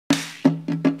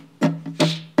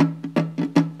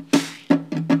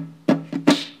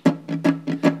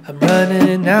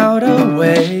out of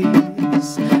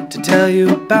ways to tell you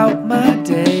about my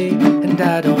day, and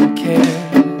I don't care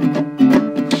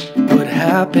what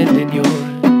happened in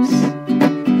yours.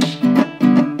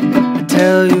 I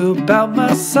tell you about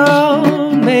my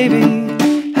song, maybe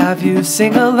have you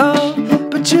sing along,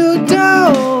 but you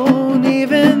don't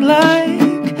even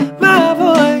like my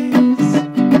voice.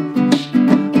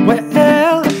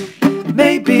 Well,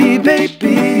 maybe,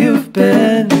 baby, you've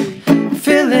been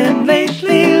feeling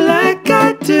lately like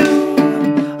I do.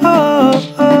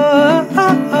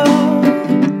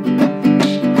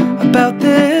 About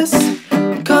this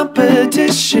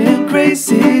competition,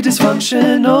 crazy,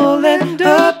 dysfunctional, end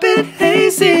up in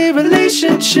hazy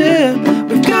relationship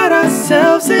we've got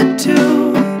ourselves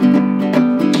into.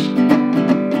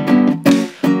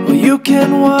 Well, you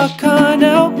can walk on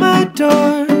out my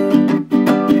door.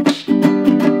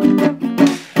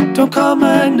 Don't call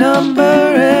my number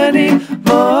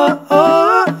anymore,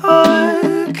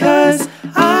 'cause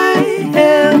I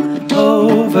am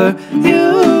over you.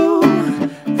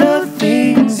 The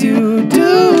things you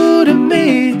do to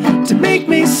me to make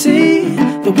me see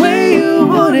the way you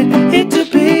wanted it to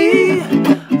be.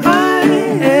 I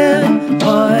am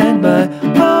on my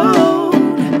own.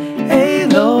 A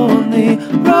lonely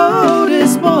road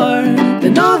is more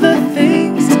than all the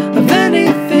things of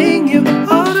anything you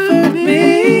offered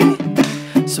me.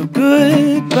 So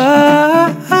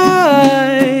goodbye,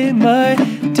 my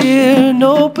dear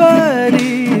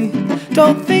nobody.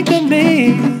 Don't think of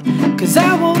me, 'cause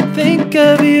I won't think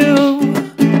of you.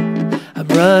 I'm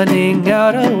running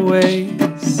out of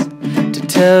ways to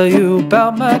tell you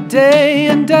about my day,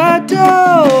 and I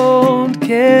don't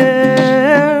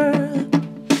care.